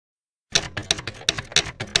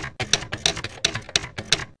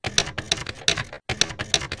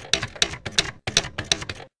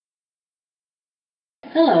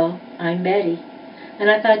Hello, I'm Betty,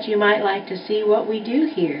 and I thought you might like to see what we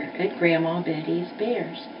do here at Grandma Betty's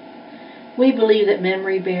Bears. We believe that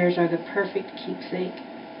memory bears are the perfect keepsake.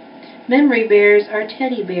 Memory bears are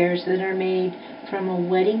teddy bears that are made from a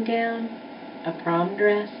wedding gown, a prom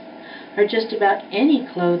dress, or just about any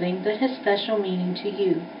clothing that has special meaning to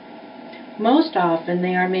you. Most often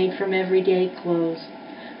they are made from everyday clothes,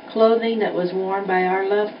 clothing that was worn by our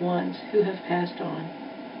loved ones who have passed on.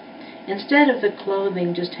 Instead of the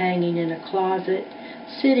clothing just hanging in a closet,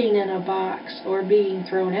 sitting in a box, or being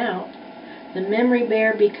thrown out, the memory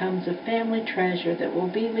bear becomes a family treasure that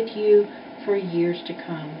will be with you for years to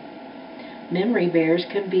come. Memory bears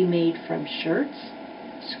can be made from shirts,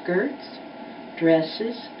 skirts,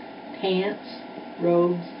 dresses, pants,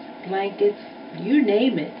 robes, blankets, you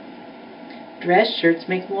name it. Dress shirts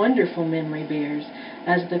make wonderful memory bears,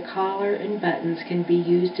 as the collar and buttons can be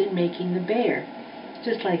used in making the bear,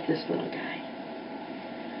 just like this little guy.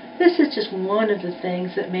 This is just one of the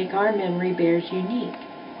things that make our memory bears unique.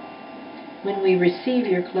 When we receive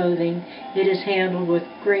your clothing, it is handled with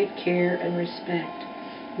great care and respect.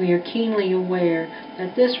 We are keenly aware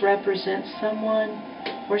that this represents someone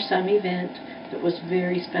or some event that was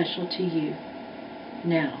very special to you.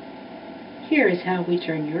 Now, here is how we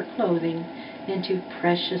turn your clothing into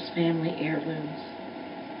precious family heirlooms.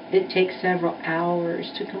 It takes several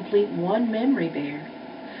hours to complete one memory bear,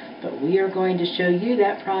 but we are going to show you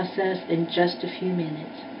that process in just a few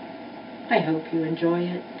minutes. I hope you enjoy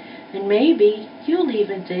it, and maybe you'll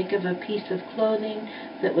even think of a piece of clothing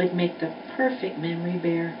that would make the perfect memory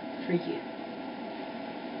bear for you.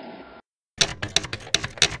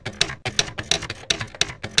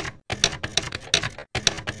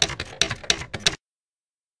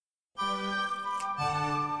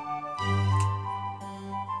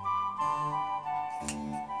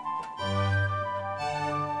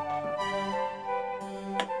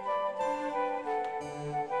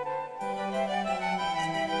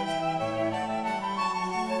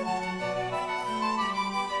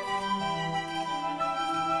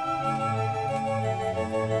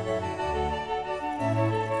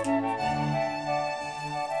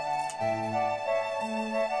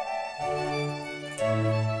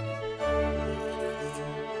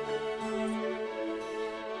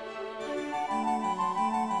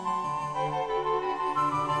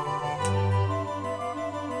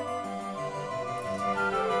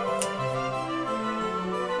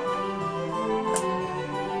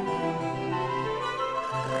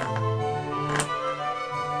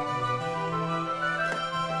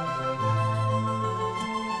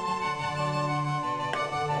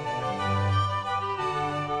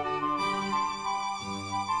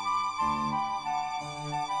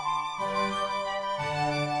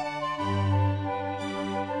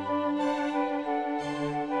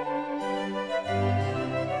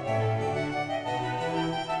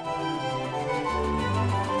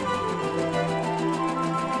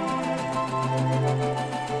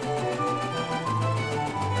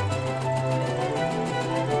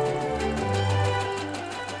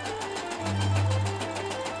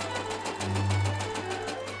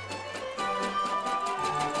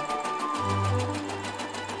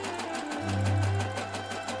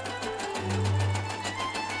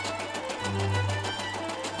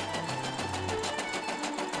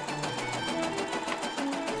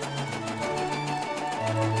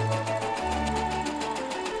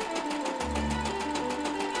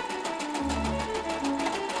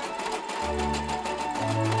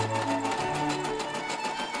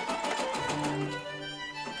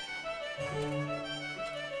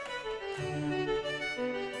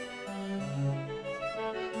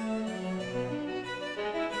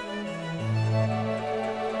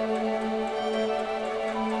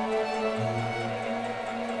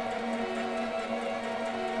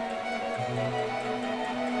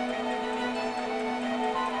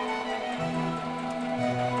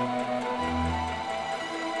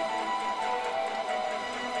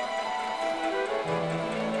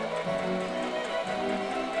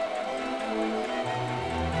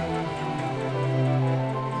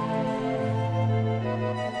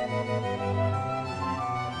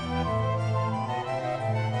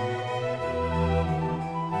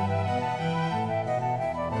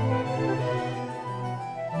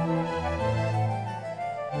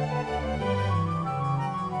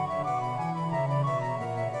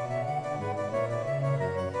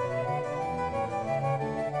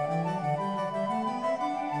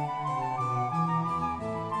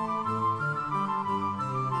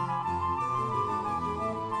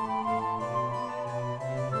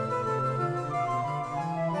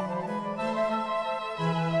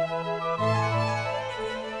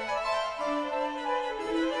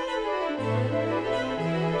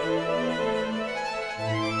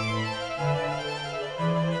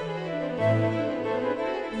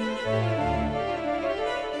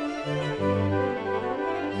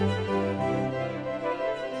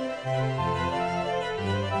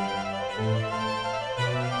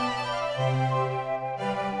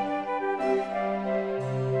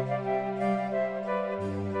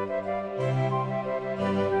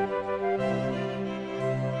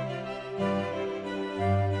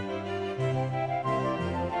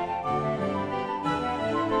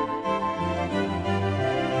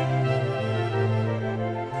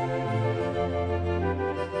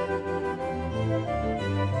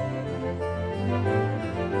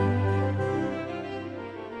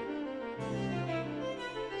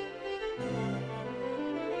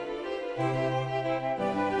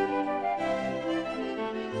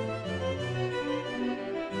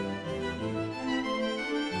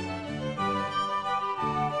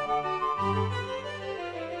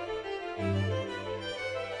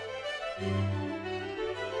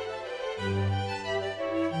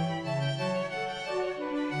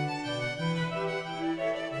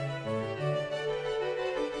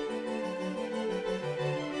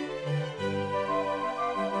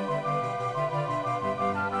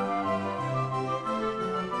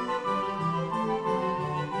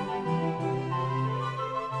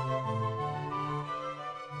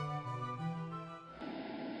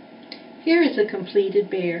 Here is a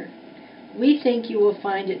completed bear. We think you will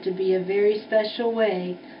find it to be a very special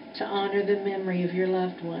way to honor the memory of your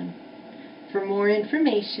loved one. For more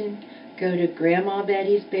information, go to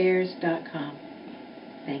GrandmaBetty'sBears.com.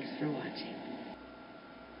 Thanks for watching.